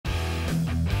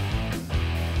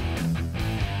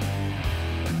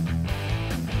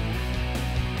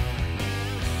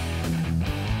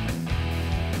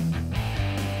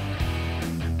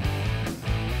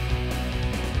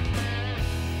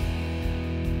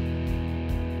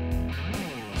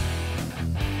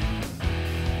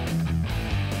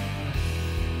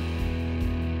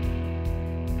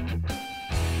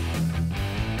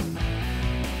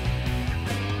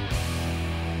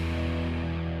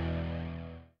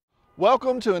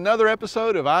Welcome to another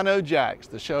episode of I Know Jax,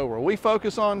 the show where we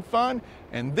focus on fun,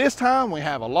 and this time we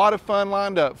have a lot of fun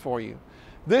lined up for you.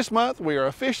 This month we are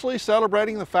officially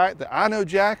celebrating the fact that I Know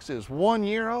Jax is 1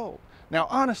 year old. Now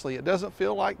honestly, it doesn't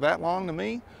feel like that long to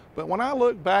me, but when I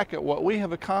look back at what we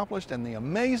have accomplished and the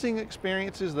amazing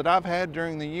experiences that I've had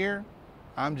during the year,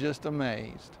 I'm just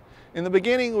amazed. In the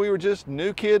beginning we were just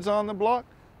new kids on the block.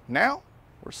 Now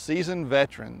we're seasoned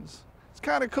veterans. It's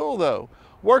kind of cool though.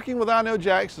 Working with I Know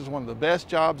Jax is one of the best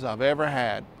jobs I've ever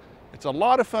had. It's a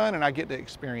lot of fun and I get to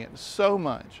experience so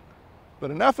much. But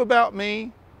enough about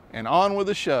me and on with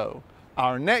the show.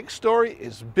 Our next story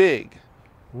is big,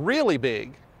 really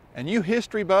big, and you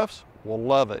history buffs will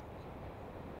love it.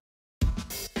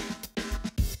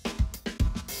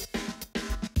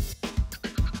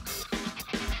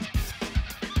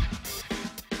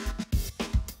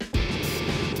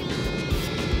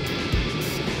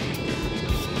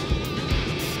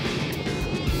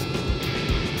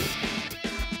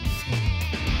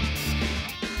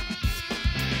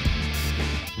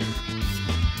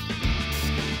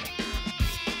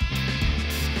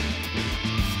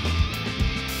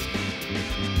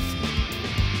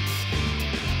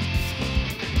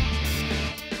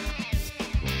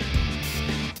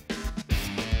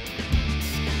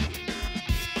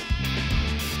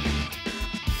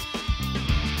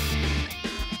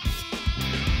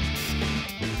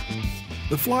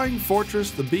 The Flying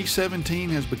Fortress, the B-17,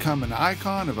 has become an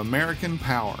icon of American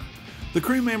power. The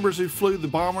crew members who flew the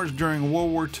bombers during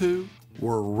World War II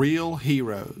were real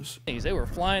heroes. They were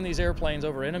flying these airplanes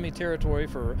over enemy territory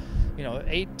for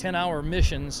 8-10 hour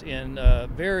missions in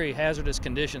very hazardous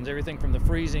conditions, everything from the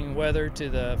freezing weather to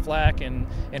the flak and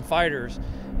fighters.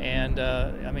 And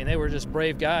I mean, they were just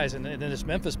brave guys. And then this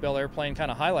Memphis Belle airplane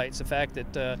kind of highlights the fact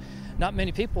that not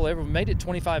many people ever made it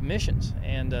 25 missions.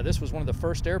 And this was one of the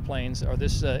first airplanes, or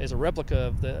this is a replica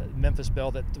of the Memphis Belle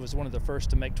that was one of the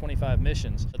first to make 25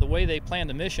 missions. The way they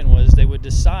planned a mission was they would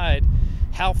decide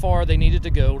how far they needed to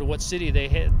go, to what city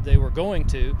they were going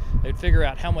to. They'd figure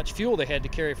out how much fuel they had to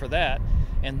carry for that,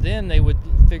 and then they would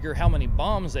figure how many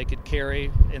bombs they could carry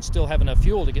and still have enough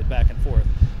fuel to get back and forth.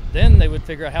 Then they would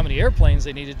figure out how many airplanes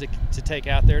they needed to take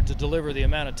out there to deliver the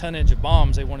amount of tonnage of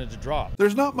bombs they wanted to drop.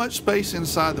 There's not much space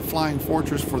inside the Flying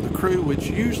Fortress for the crew, which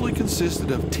usually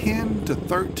consisted of 10 to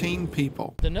 13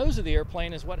 people. The nose of the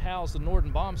airplane is what housed the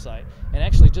Norden bomb sight, and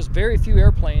actually just very few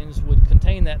airplanes would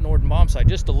contain that Norden bomb sight.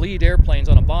 Just the lead airplanes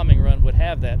on a bombing run would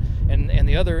have that, and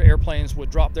the other airplanes would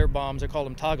drop their bombs. They called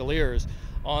them toggeliers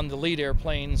on the lead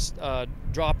airplanes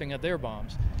dropping of their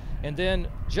bombs. And then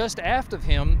just aft of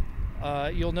him,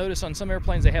 you'll notice on some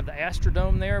airplanes they have the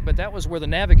Astrodome there, but that was where the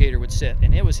navigator would sit,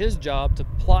 and it was his job to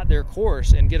plot their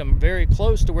course and get them very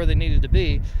close to where they needed to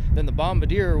be. Then the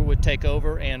bombardier would take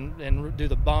over and do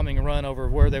the bombing run over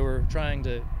where they were trying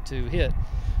to hit.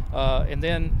 And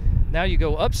then now you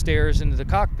go upstairs into the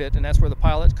cockpit, and that's where the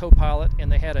pilot, co-pilot,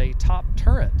 and they had a top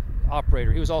turret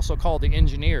operator. He was also called the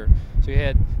engineer. So you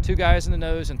had 2 guys in the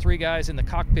nose and 3 guys in the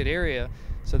cockpit area.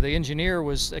 So the engineer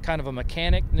was a kind of a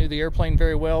mechanic, knew the airplane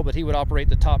very well, but he would operate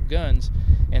the top guns.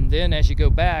 And then as you go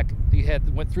back, you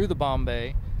went through the bomb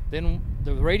bay. Then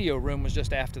the radio room was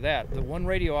just after that. The one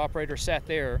radio operator sat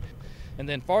there. And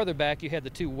then farther back, you had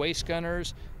the 2 waist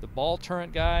gunners, the ball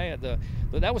turret guy.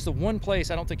 That was the one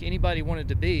place I don't think anybody wanted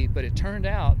to be, but it turned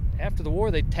out after the war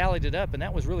they tallied it up, and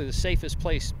that was really the safest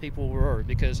place people were,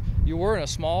 because you were in a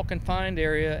small confined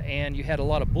area and you had a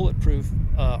lot of bulletproof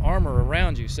armor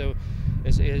around you. So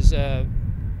as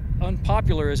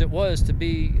unpopular as it was to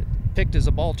be picked as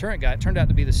a ball turret guy, it turned out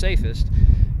to be the safest.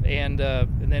 And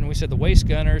then we said the waist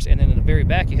gunners, and then in the very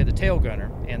back you had the tail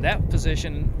gunner, and that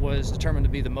position was determined to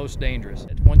be the most dangerous.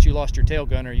 Once you lost your tail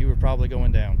gunner, you were probably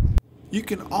going down. You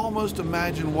can almost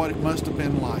imagine what it must have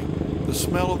been like. The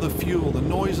smell of the fuel, the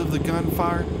noise of the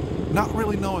gunfire, not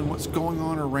really knowing what's going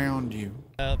on around you.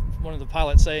 One of the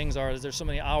pilot sayings are there's so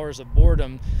many hours of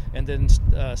boredom and then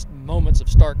moments of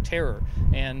stark terror,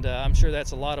 and I'm sure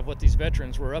that's a lot of what these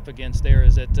veterans were up against there,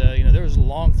 is that there was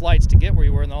long flights to get where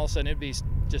you were, and all of a sudden it'd be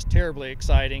just terribly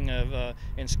exciting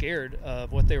and scared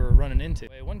of what they were running into.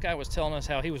 One guy was telling us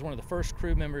how he was one of the first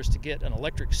crew members to get an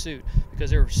electric suit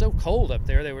because they were so cold up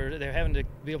there. They were having to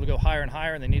be able to go higher and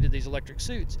higher, and they needed these electric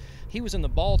suits. He was in the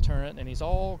ball turret, and he's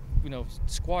all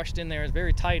squashed in there. It's a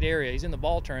very tight area. He's in the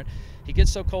ball turret. He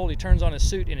gets so cold he turns on his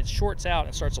suit and it shorts out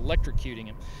and starts electrocuting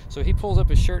him. So he pulls up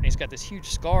his shirt and he's got this huge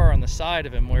scar on the side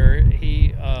of him where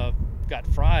he got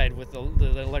fried with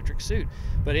the electric suit.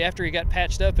 But after he got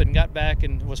patched up and got back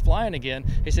and was flying again,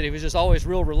 he said he was just always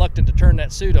real reluctant to turn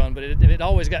that suit on, but it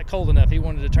always got cold enough he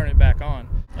wanted to turn it back on.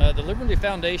 The Liberty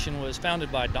Foundation was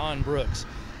founded by Don Brooks,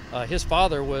 his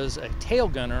father was a tail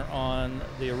gunner on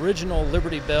the original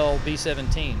Liberty Bell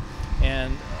B-17.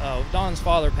 And Don's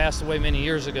father passed away many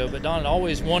years ago, but Don had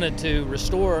always wanted to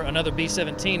restore another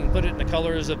B-17 and put it in the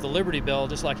colors of the Liberty Bell,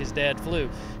 just like his dad flew,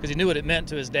 because he knew what it meant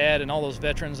to his dad and all those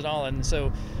veterans and all. And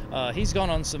so he's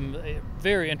gone on some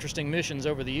very interesting missions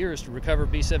over the years to recover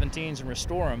B-17s and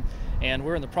restore them. And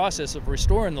we're in the process of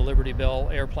restoring the Liberty Bell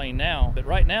airplane now. But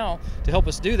right now, to help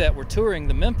us do that, we're touring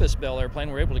the Memphis Bell airplane.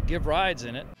 We're able to give rides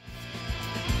in it.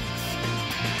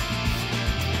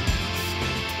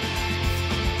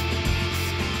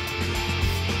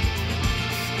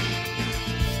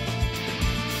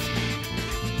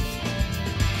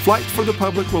 Flights for the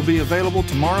public will be available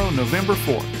tomorrow, November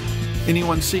 4th.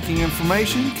 Anyone seeking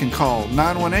information can call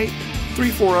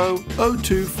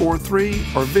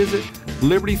 918-340-0243 or visit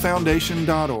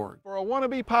libertyfoundation.org. For a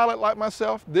wannabe pilot like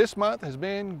myself, this month has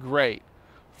been great.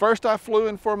 First I flew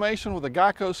in formation with the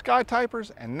Geico Skytypers,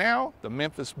 and now the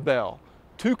Memphis Bell.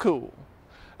 Too cool.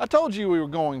 I told you we were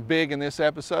going big in this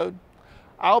episode.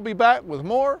 I'll be back with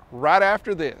more right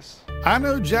after this. I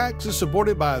Know Jax is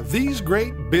supported by these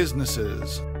great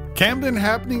businesses.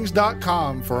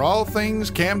 CamdenHappenings.com for all things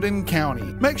Camden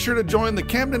County. Make sure to join the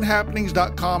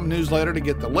CamdenHappenings.com newsletter to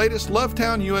get the latest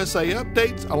Lovetown USA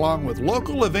updates along with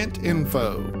local event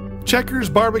info. Checkers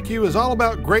Barbecue is all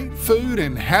about great food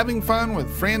and having fun with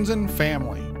friends and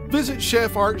family. Visit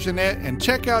Chef Art Jeanette and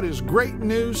check out his great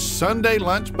new Sunday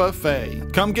lunch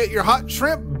buffet. Come get your hot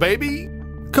shrimp, baby!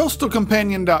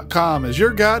 CoastalCompanion.com is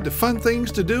your guide to fun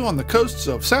things to do on the coasts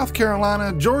of South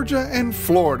Carolina, Georgia, and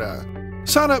Florida.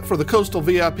 Sign up for the Coastal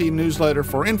VIP newsletter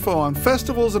for info on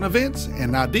festivals and events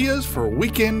and ideas for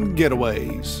weekend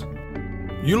getaways.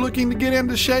 You looking to get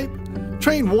into shape?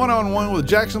 Train one-on-one with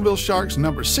Jacksonville Sharks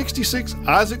number 66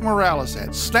 Isaac Morales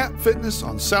at Snap Fitness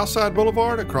on Southside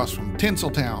Boulevard across from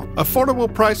Tinseltown.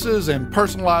 Affordable prices and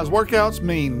personalized workouts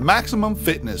mean maximum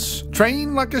fitness.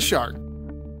 Train like a shark.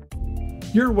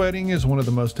 Your wedding is one of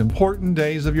the most important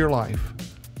days of your life.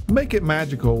 Make it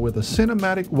magical with a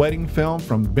cinematic wedding film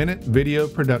from Bennett Video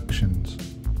Productions.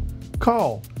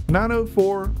 Call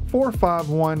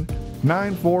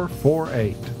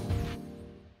 904-451-9448.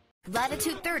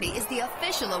 Latitude 30 is the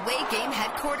official away game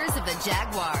headquarters of the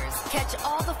Jaguars. Catch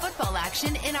all the football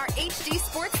action in our HD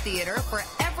Sports Theater for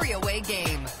every away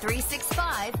game.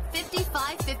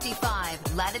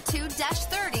 365-5555.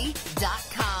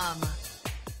 Latitude-30.com.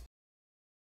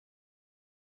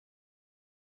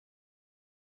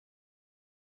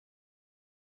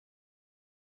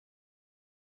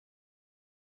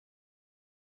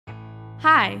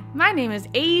 Hi, my name is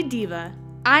AE Diva.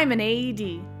 I'm an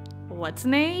AED. What's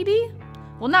an AED?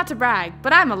 Well, not to brag,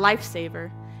 but I'm a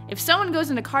lifesaver. If someone goes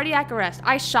into cardiac arrest,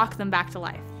 I shock them back to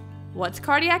life. What's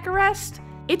cardiac arrest?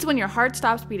 It's when your heart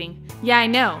stops beating. Yeah, I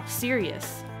know,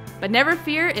 serious. But never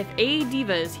fear if AE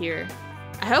Diva is here.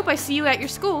 I hope I see you at your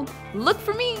school. Look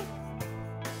for me.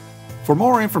 For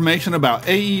more information about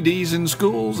AEDs in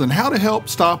schools and how to help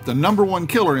stop the #1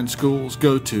 killer in schools,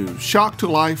 go to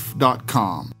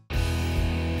shocktolife.com.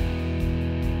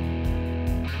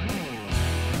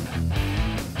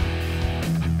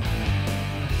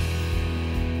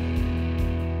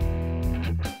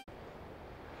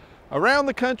 Around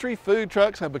the country, food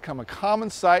trucks have become a common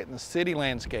sight in the city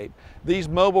landscape. These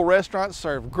mobile restaurants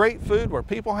serve great food where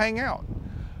people hang out.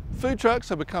 Food trucks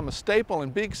have become a staple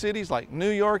in big cities like New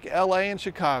York, LA, and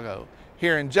Chicago.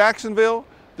 Here in Jacksonville,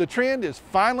 the trend is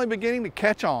finally beginning to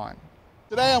catch on.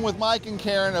 Today I'm with Mike and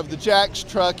Karen of the Jax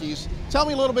Truckies. Tell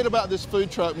me a little bit about this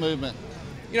food truck movement.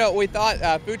 You know, we thought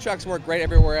food trucks work great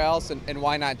everywhere else, and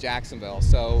why not Jacksonville?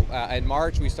 So in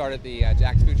March we started the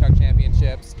Jax Food Truck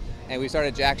Championships, and we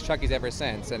started Jax Truckies ever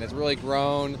since, and it's really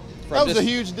grown. That was a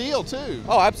huge deal too.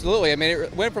 Oh, absolutely. I mean,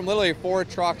 it went from literally 4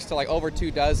 trucks to like over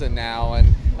 24 now, and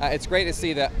it's great to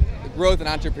see the growth in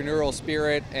entrepreneurial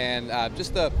spirit and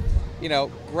just the,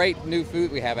 great new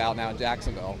food we have out now in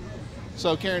Jacksonville.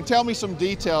 So Karen, tell me some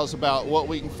details about what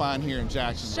we can find here in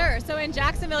Jacksonville. Sure. So in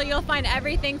Jacksonville, you'll find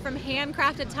everything from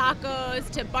handcrafted tacos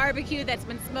to barbecue that's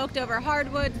been smoked over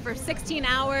hardwood for 16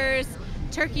 hours,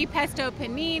 turkey pesto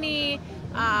panini,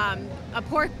 a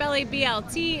pork belly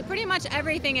BLT, pretty much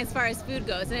everything as far as food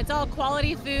goes. And it's all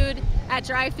quality food at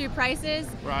drive-through prices.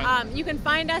 Right. You can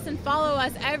find us and follow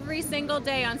us every single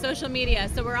day on social media.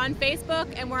 So we're on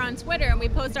Facebook and we're on Twitter, and we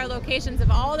post our locations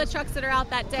of all the trucks that are out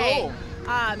that day. Cool.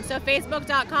 So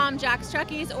facebook.com Jax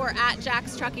Truckies or at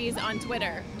Jax Truckies on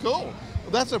Twitter. Cool.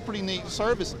 Well, that's a pretty neat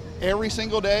service. Every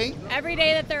single day? Every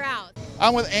day that they're out.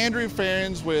 I'm with Andrew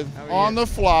Ferens with On the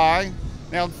Fly.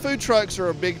 Now, food trucks are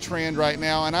a big trend right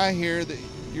now, and I hear that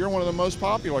you're one of the most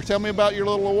popular. Tell me about your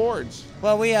little awards.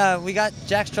 Well, we got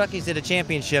Jack's Truckies did a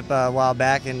championship a while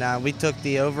back, and we took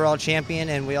the overall champion,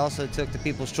 and we also took the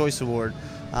People's Choice Award,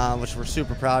 which we're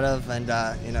super proud of, and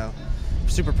you know,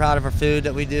 super proud of our food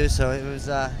that we do. So it was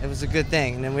a good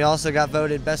thing. And then we also got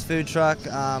voted best food truck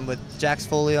with Jack's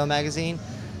Folio magazine,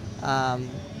 and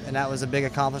that was a big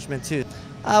accomplishment too.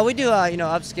 We do you know,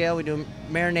 upscale. We do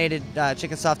marinated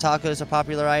chicken soft tacos, a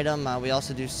popular item. We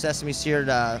also do sesame seared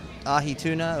ahi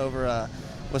tuna over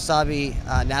wasabi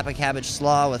Napa cabbage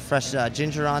slaw with fresh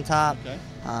ginger on top, okay.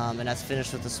 And that's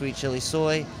finished with the sweet chili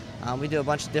soy. We do a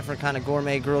bunch of different kind of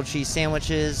gourmet grilled cheese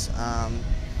sandwiches.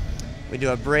 We do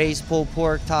a braised pulled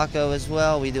pork taco as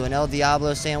well. We do an El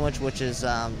Diablo sandwich, which is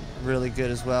really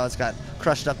good as well. It's got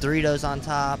crushed up Doritos on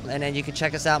top. And then you can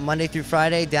check us out Monday through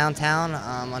Friday downtown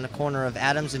on the corner of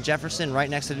Adams and Jefferson, right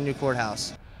next to the new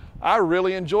courthouse. I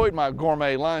really enjoyed my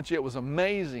gourmet lunch. It was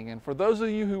amazing. And for those of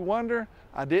you who wonder,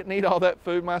 I didn't eat all that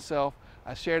food myself.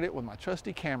 I shared it with my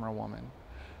trusty camera woman.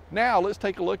 Now let's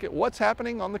take a look at what's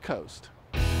happening on the coast.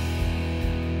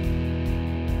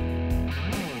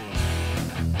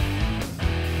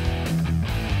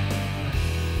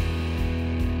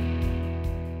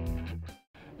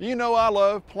 You know I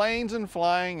love planes and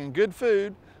flying and good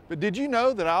food, but did you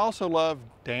know that I also love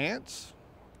dance?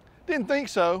 Didn't think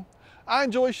so. I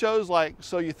enjoy shows like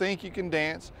So You Think You Can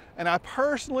Dance, and I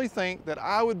personally think that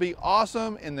I would be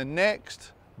awesome in the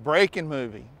next Breakin'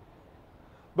 movie.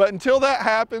 But until that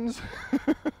happens,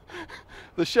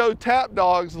 the show Tap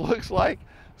Dogs looks like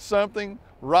something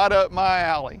right up my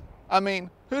alley. I mean,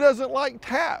 who doesn't like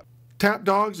tap? Tap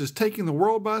Dogs is taking the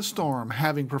world by storm,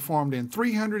 having performed in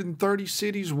 330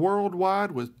 cities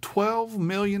worldwide with 12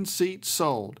 million seats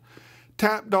sold.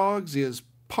 Tap Dogs is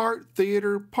part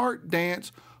theater, part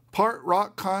dance, part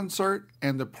rock concert,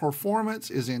 and the performance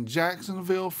is in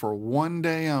Jacksonville for one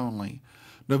day only.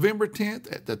 November 10th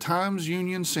at the Times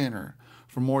Union Center.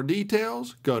 For more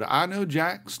details, go to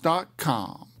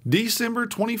iknowjax.com. December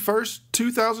 21st,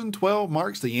 2012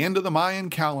 marks the end of the Mayan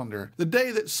calendar, the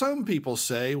day that some people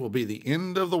say will be the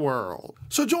end of the world.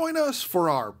 So join us for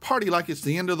our Party Like It's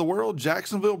the End of the World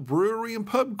Jacksonville Brewery and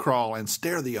Pub Crawl and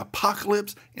stare the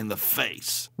apocalypse in the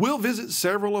face. We'll visit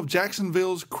several of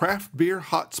Jacksonville's craft beer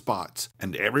hotspots,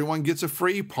 and everyone gets a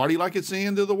free Party Like It's the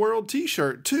End of the World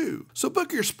t-shirt too. So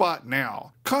book your spot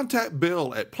now. Contact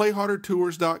Bill at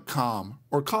playhardertours.com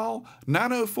or call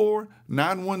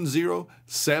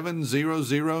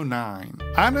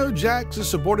 904-910-7009. I Know Jax is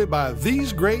supported by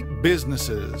these great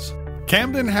businesses.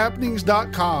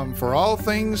 CamdenHappenings.com for all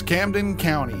things Camden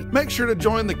County. Make sure to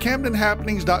join the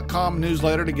CamdenHappenings.com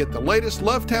newsletter to get the latest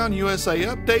Lovetown USA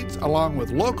updates along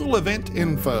with local event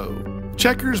info.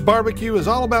 Checkers Barbecue is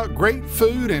all about great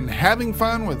food and having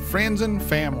fun with friends and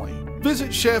family.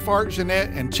 Visit Chef Art Jeanette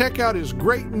and check out his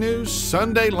great new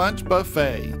Sunday lunch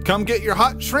buffet. Come get your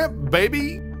hot shrimp,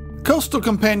 baby!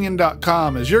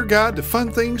 CoastalCompanion.com is your guide to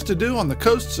fun things to do on the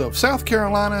coasts of South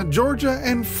Carolina, Georgia,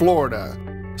 and Florida.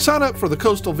 Sign up for the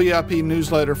Coastal VIP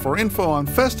newsletter for info on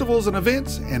festivals and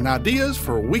events and ideas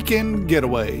for weekend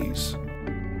getaways.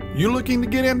 You looking to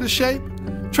get into shape?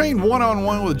 Train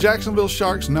one-on-one with Jacksonville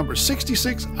Sharks number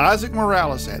 66 Isaac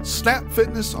Morales at Snap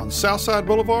Fitness on Southside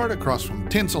Boulevard across from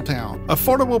Tinseltown.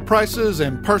 Affordable prices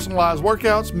and personalized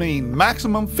workouts mean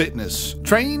maximum fitness.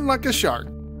 Train like a shark.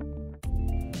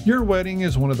 Your wedding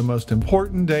is one of the most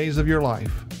important days of your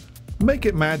life. Make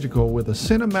it magical with a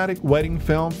cinematic wedding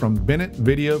film from Bennett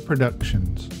Video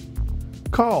Productions.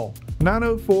 Call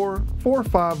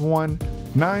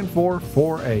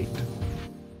 904-451-9448.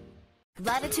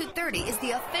 Latitude 30 is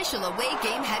the official away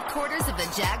game headquarters of the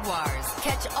Jaguars.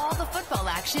 Catch all the football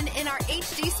action in our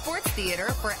HD Sports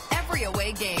Theater for every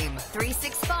away game.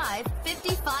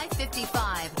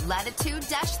 365-5555.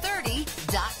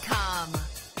 Latitude-30.com.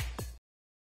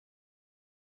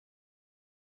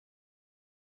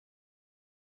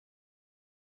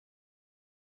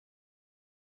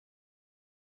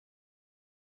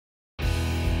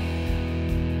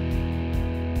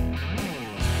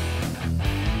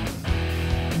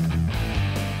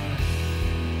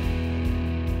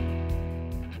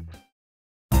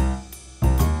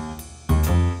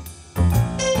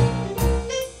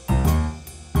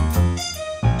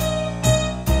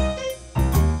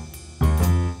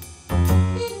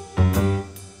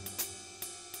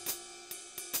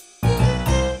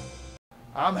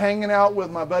 I'm hanging out with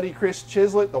my buddy Chris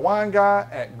Chislett, the wine guy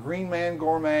at Green Man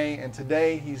Gourmet, and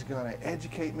today he's going to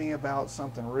educate me about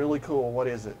something really cool. What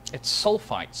is it? It's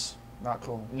sulfites. Not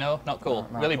cool. No, not cool.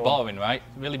 Not really cool. boring, right?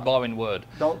 Really boring word.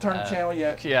 Don't turn the channel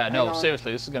yet. Yeah, Hang no, on.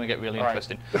 seriously, this is going to get really All right.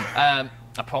 interesting.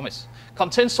 I promise.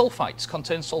 Contains sulfites.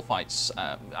 Contains sulfites.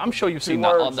 I'm sure you've seen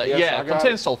that on the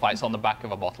contains sulfites on the back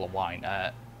of a bottle of wine.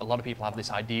 A lot of people have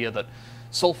this idea that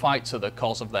sulfites are the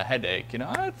cause of their headache. You know,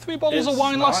 I had 3 bottles of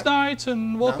wine last night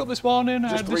and woke up this morning and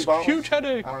had this huge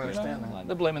headache. I don't understand that. Like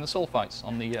they're blaming the sulfites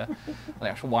on the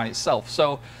actual wine itself.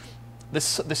 So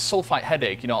this sulfite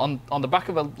headache, you know, on the back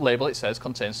of a label it says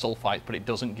contains sulfites, but it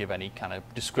doesn't give any kind of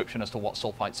description as to what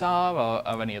sulfites are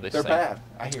or any of this. They're bad,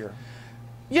 I hear.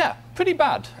 Yeah, pretty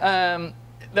bad.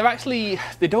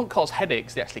 They don't cause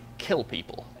headaches, they actually kill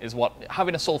people, is what,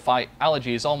 having a sulfite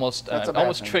allergy is almost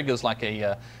triggers like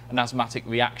an asthmatic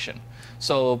reaction.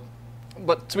 So,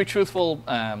 but to be truthful,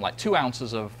 like 2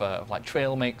 ounces of like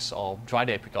trail mix or dried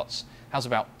apricots has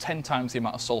about 10 times the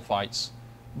amount of sulfites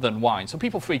than wine. So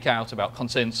people freak out about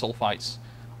contained sulfites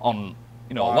on,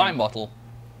 you know, a wine bottle,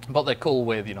 but they're cool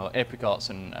with, you know, apricots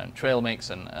and trail mix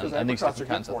and these different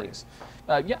kinds of things.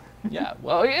 Yeah.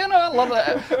 Well, you know, a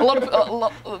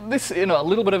lot of this, you know, a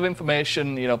little bit of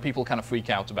information, you know, people kind of freak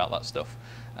out about that stuff.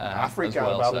 I freak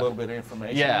out about a little bit of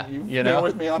information. Yeah, You've you know, been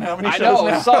with me on how many shows I know.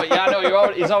 now? Sorry, yeah, I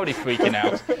know. He's already freaking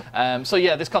out. So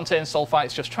yeah, this contains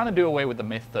sulfites. Just trying to do away with the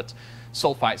myth that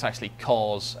sulfites actually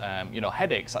cause, you know,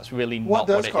 headaches. That's really not what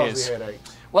it is. What does cause the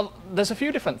headaches? Well, there's a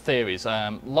few different theories.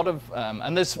 A lot of,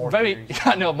 and there's more theories.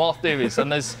 I know, more theories,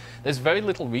 and there's very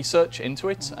little research into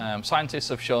it. Scientists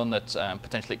have shown that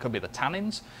potentially it could be the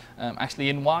tannins actually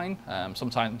in wine. Some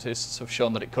scientists have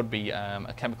shown that it could be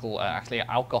a chemical, actually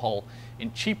alcohol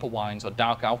in cheaper wines or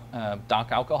dark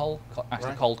alcohol,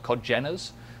 actually called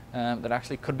cogenas. That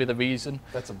actually could be the reason.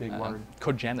 That's a big word.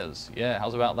 Cogenas, yeah,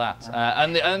 how's about that?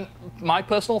 And my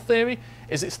personal theory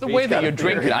is it's the way that you're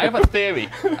drinking. I have a theory.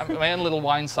 I'm my own little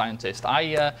wine scientist.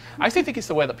 I actually think it's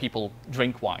the way that people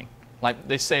drink wine. Like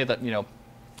they say that, you know,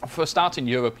 for a start in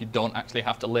Europe, you don't actually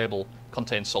have to label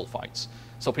contains sulfites.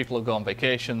 So people who go on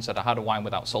vacation said, I had a wine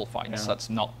without sulfites. Yeah. That's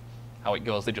not how it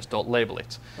goes, they just don't label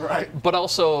it. Right. But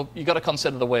also, you got to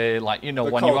consider the way, like, you know,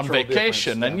 when you're on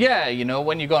vacation, and yeah, you know,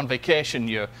 when you go on vacation,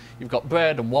 you've got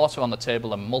bread and water on the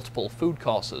table and multiple food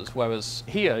courses, whereas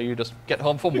here, you just get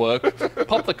home from work,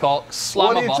 pop the cork,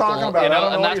 slam a bottle, you know,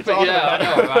 and that's, yeah, I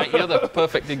know, right? You're the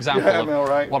perfect example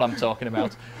of what I'm talking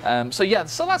about. So yeah,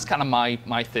 so that's kind of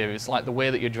my theory. It's like the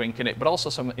way that you're drinking it, but also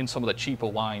in some of the cheaper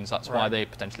wines, that's why they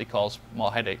potentially cause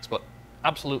more headaches, but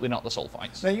absolutely not the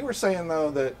sulfites. Now, you were saying, though,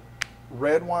 that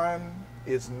red wine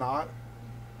is not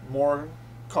more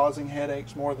causing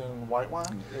headaches more than white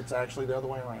wine? It's actually the other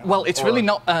way around? Well, it's really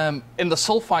not. In the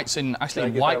sulfites in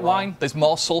white wine, there's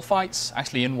more sulfites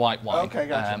actually in white wine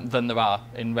than there are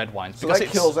in red wine. So that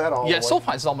kills that all. Yeah,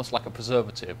 sulfite is almost like a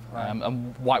preservative,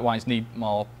 and white wines need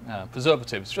more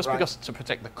preservatives just because to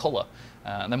protect the colour.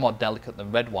 And they're more delicate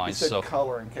than red wines. You said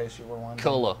colour in case you were wondering.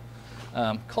 Colour.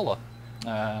 Colour.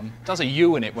 It has a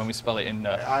U in it when we spell it in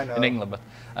England, but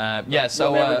yeah.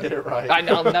 So you'll never get it right. I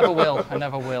never will. I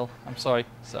never will. I'm sorry.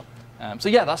 So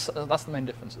yeah, that's the main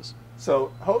differences.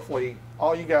 So hopefully,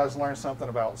 all you guys learned something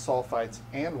about sulfites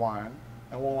and wine,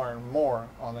 and we'll learn more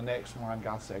on the next Wine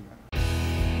Guy segment.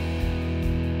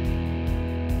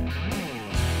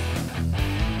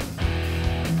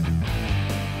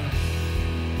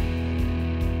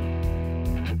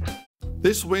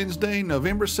 This Wednesday,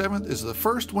 November 7th, is the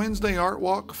first Wednesday Art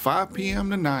Walk, 5 p.m.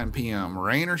 to 9 p.m.,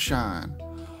 rain or shine.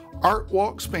 Art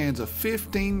Walk spans a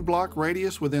 15-block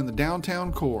radius within the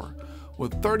downtown core,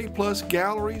 with 30-plus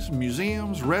galleries,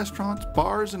 museums, restaurants,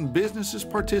 bars, and businesses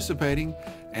participating,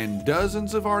 and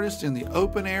dozens of artists in the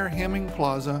open-air Hemming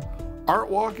Plaza. Art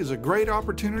Walk is a great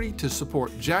opportunity to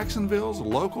support Jacksonville's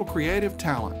local creative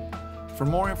talent. For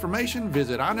more information,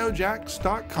 visit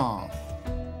iknowjax.com.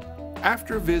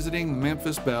 After visiting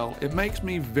Memphis Belle, it makes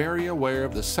me very aware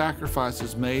of the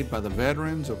sacrifices made by the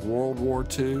veterans of World War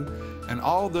II and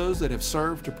all those that have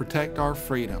served to protect our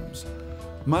freedoms.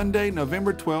 Monday,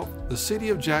 November 12th, the city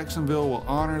of Jacksonville will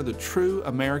honor the true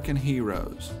American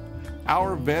heroes,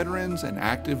 our veterans and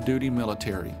active duty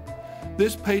military.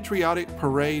 This patriotic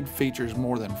parade features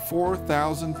more than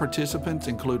 4,000 participants,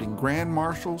 including grand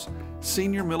marshals,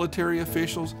 senior military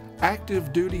officials,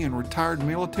 active duty and retired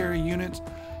military units,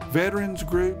 veterans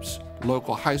groups,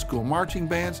 local high school marching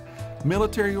bands,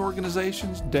 military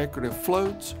organizations, decorative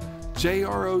floats,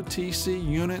 JROTC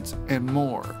units, and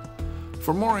more.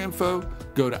 For more info,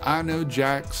 go to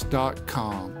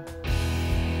iknowjax.com.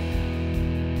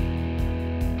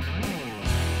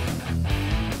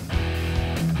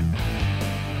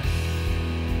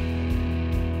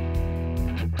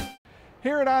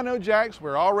 Here at I Know Jax,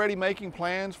 we're already making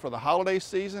plans for the holiday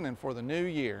season and for the new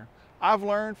year. I've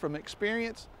learned from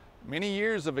experience, many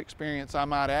years of experience I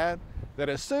might add, that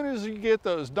as soon as you get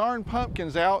those darn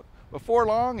pumpkins out, Before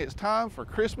long, it's time for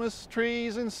Christmas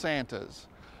trees and Santas.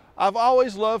 I've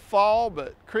always loved fall,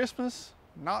 but Christmas,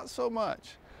 not so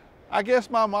much. I guess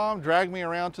my mom dragged me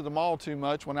around to the mall too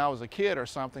much when I was a kid or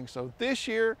something, so this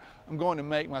year I'm going to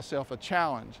make myself a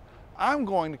challenge. I'm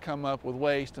going to come up with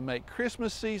ways to make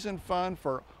Christmas season fun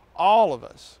for all of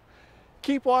us.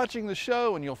 Keep watching the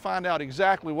show and you'll find out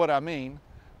exactly what I mean.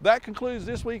 That concludes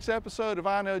this week's episode of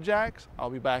I Know Jax.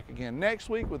 I'll be back again next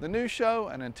week with a new show,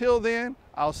 and until then,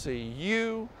 I'll see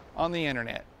you on the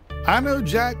internet. I Know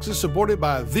Jax is supported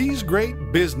by these great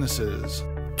businesses.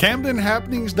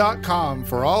 CamdenHappenings.com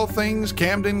for all things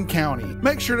Camden County.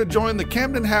 Make sure to join the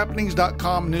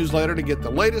CamdenHappenings.com newsletter to get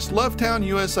the latest Lovetown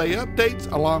USA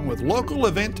updates along with local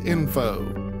event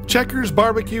info. Checkers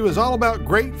Barbecue is all about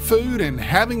great food and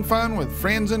having fun with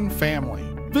friends and family.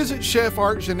 Visit Chef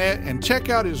Art Jeanette and check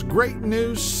out his great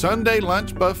new Sunday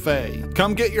lunch buffet.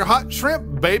 Come get your hot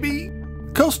shrimp, baby!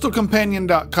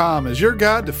 CoastalCompanion.com is your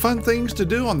guide to fun things to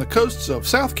do on the coasts of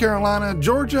South Carolina,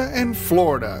 Georgia, and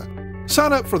Florida.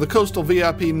 Sign up for the Coastal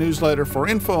VIP newsletter for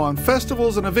info on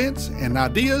festivals and events and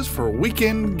ideas for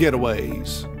weekend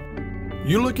getaways.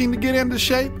 You looking to get into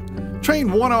shape?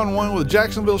 Train one-on-one with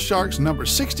Jacksonville Sharks number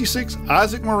 66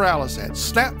 Isaac Morales at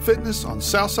Snap Fitness on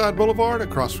Southside Boulevard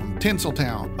across from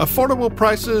Tinseltown. Affordable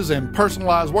prices and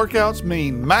personalized workouts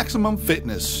mean maximum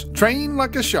fitness. Train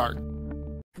like a shark.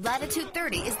 Latitude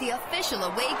 30 is the official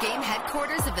away game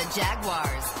headquarters of the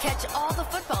Jaguars. Catch all the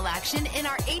football action in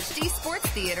our HD Sports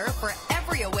Theater for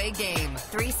every away game.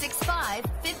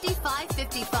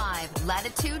 365-5555.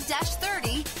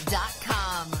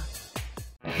 Latitude-30.com.